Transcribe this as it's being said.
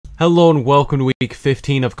Hello and welcome to week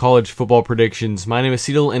 15 of college football predictions. My name is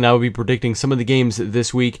Cedal and I will be predicting some of the games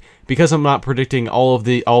this week. Because I'm not predicting all of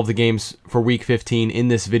the games for week 15 in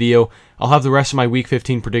this video, I'll have the rest of my week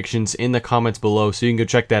 15 predictions in the comments below, so you can go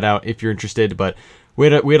check that out if you're interested. But we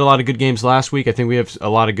had a lot of good games last week. I think we have a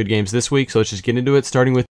lot of good games this week, so let's just get into it,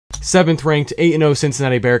 starting with 7th ranked 8-0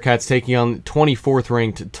 Cincinnati Bearcats taking on 24th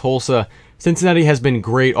ranked Tulsa. Cincinnati has been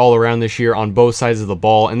great all around this year on both sides of the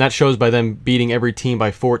ball, and that shows by them beating every team by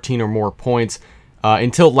 14 or more points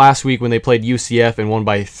until last week when they played UCF and won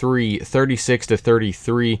by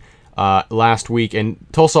 36-33 last week. And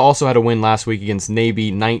Tulsa also had a win last week against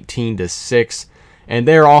Navy, 19-6, and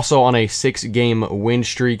they're also on a 6-game win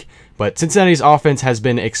streak. But Cincinnati's offense has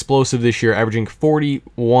been explosive this year, averaging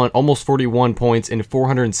almost 41 points and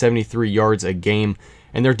 473 yards a game.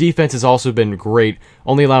 And their defense has also been great,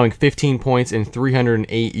 only allowing 15 points and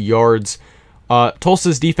 308 yards.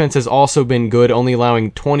 Tulsa's defense has also been good, only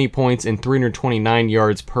allowing 20 points and 329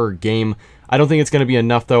 yards per game. I don't think it's going to be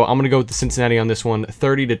enough, though. I'm going to go with the Cincinnati on this one,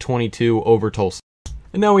 30-22 over Tulsa.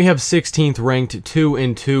 And now we have 16th ranked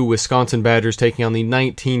 2-2 Wisconsin Badgers taking on the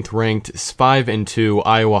 19th ranked 5-2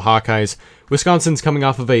 Iowa Hawkeyes. Wisconsin's coming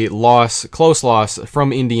off of a close loss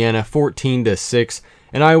from Indiana, 14-6.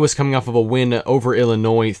 And Iowa's coming off of a win over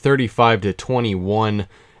Illinois, 35-21.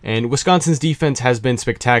 And Wisconsin's defense has been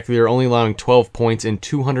spectacular, only allowing 12 points and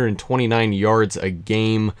 229 yards a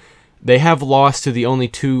game. They have lost to the only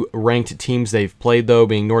two ranked teams they've played, though,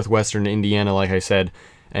 being Northwestern and Indiana, like I said.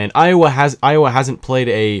 And Iowa hasn't played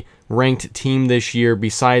a ranked team this year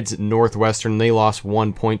besides Northwestern. They lost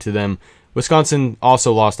 1 point to them. Wisconsin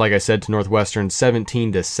also lost, like I said, to Northwestern,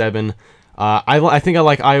 17-7. I think I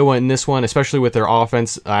like Iowa in this one, especially with their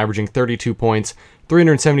offense averaging 32 points,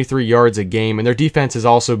 373 yards a game, and their defense has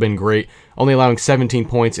also been great, only allowing 17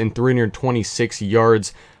 points and 326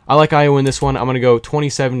 yards. I like Iowa in this one. I'm going to go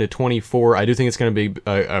 27-24. I do think it's going to be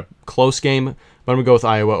a close game, but I'm going to go with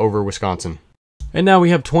Iowa over Wisconsin. And now we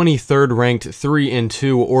have 23rd ranked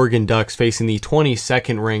 3-2 Oregon Ducks facing the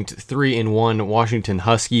 22nd ranked 3-1 Washington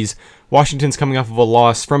Huskies. Washington's coming off of a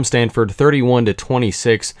loss from Stanford,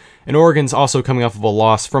 31-26, and Oregon's also coming off of a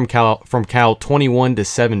loss from Cal,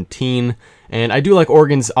 21-17. And I do like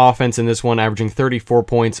Oregon's offense in this one, averaging 34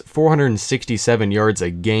 points, 467 yards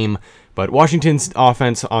a game. But Washington's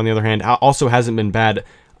offense, on the other hand, also hasn't been bad,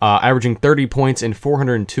 averaging 30 points and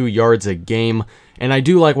 402 yards a game. And I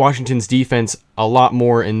do like Washington's defense a lot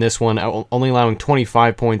more in this one, only allowing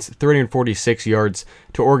 25 points, 346 yards,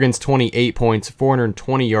 to Oregon's 28 points,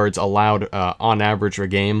 420 yards allowed on average a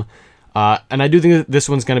game. And I do think that this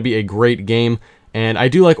one's going to be a great game. And I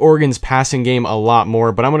do like Oregon's passing game a lot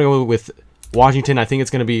more, but I'm going to go with Washington. I think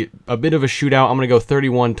it's going to be a bit of a shootout. I'm going to go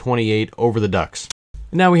 31-28 over the Ducks.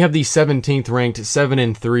 Now we have the 17th ranked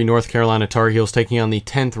 7-3 North Carolina Tar Heels taking on the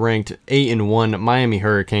 10th ranked 8-1 Miami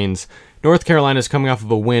Hurricanes. North Carolina is coming off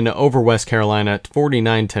of a win over West Carolina,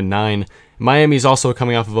 49-9. Miami's also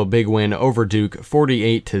coming off of a big win over Duke,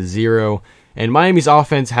 48-0. And Miami's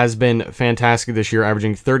offense has been fantastic this year,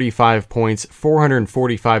 averaging 35 points,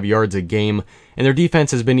 445 yards a game. And their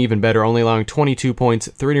defense has been even better, only allowing 22 points,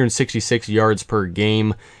 366 yards per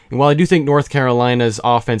game. And while I do think North Carolina's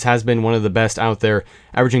offense has been one of the best out there,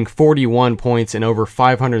 averaging 41 points and over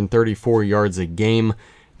 534 yards a game,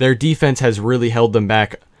 their defense has really held them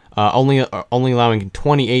back, only allowing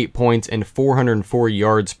 28 points and 404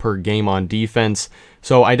 yards per game on defense.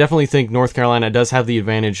 So I definitely think North Carolina does have the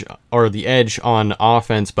advantage or the edge on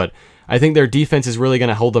offense, but I think their defense is really going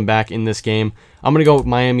to hold them back in this game. I'm going to go with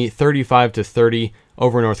Miami 35-30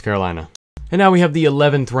 over North Carolina. And now we have the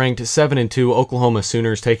 11th ranked 7-2 Oklahoma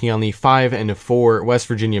Sooners taking on the 5-4 West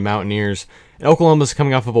Virginia Mountaineers. And Oklahoma's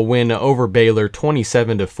coming off of a win over Baylor,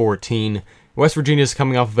 27-14. West Virginia's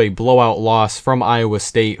coming off of a blowout loss from Iowa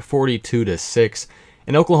State, 42-6.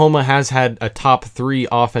 And Oklahoma has had a top 3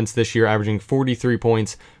 offense this year, averaging 43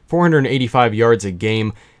 points, 485 yards a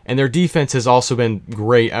game. And their defense has also been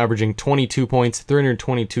great, averaging 22 points,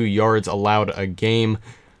 322 yards allowed a game.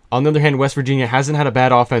 On the other hand, West Virginia hasn't had a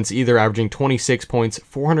bad offense either, averaging 26 points,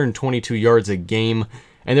 422 yards a game.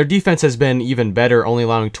 And their defense has been even better, only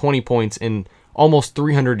allowing 20 points and almost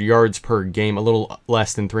 300 yards per game, a little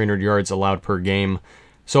less than 300 yards allowed per game.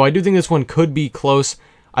 So I do think this one could be close.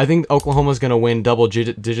 I think Oklahoma's going to win double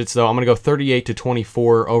digits, though. I'm going to go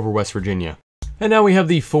 38-24 over West Virginia. And now we have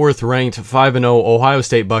the 4th ranked 5-0 Ohio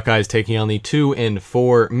State Buckeyes taking on the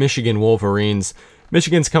 2-4 Michigan Wolverines.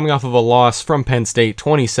 Michigan's coming off of a loss from Penn State,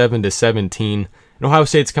 27-17. And Ohio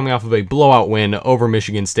State's coming off of a blowout win over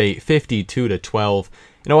Michigan State, 52-12.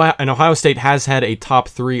 And Ohio State has had a top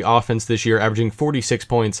 3 offense this year, averaging 46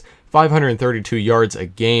 points, 532 yards a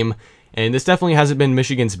game. And this definitely hasn't been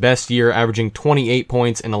Michigan's best year, averaging 28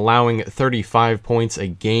 points and allowing 35 points a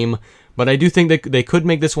game. But I do think that they could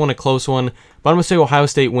make this one a close one. But I'm going to say Ohio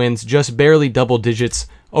State wins just barely double digits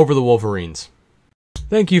over the Wolverines.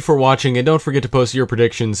 Thank you for watching, and don't forget to post your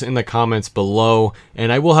predictions in the comments below.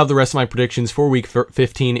 And I will have the rest of my predictions for Week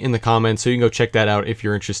 15 in the comments, so you can go check that out if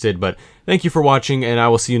you're interested. But thank you for watching, and I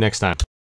will see you next time.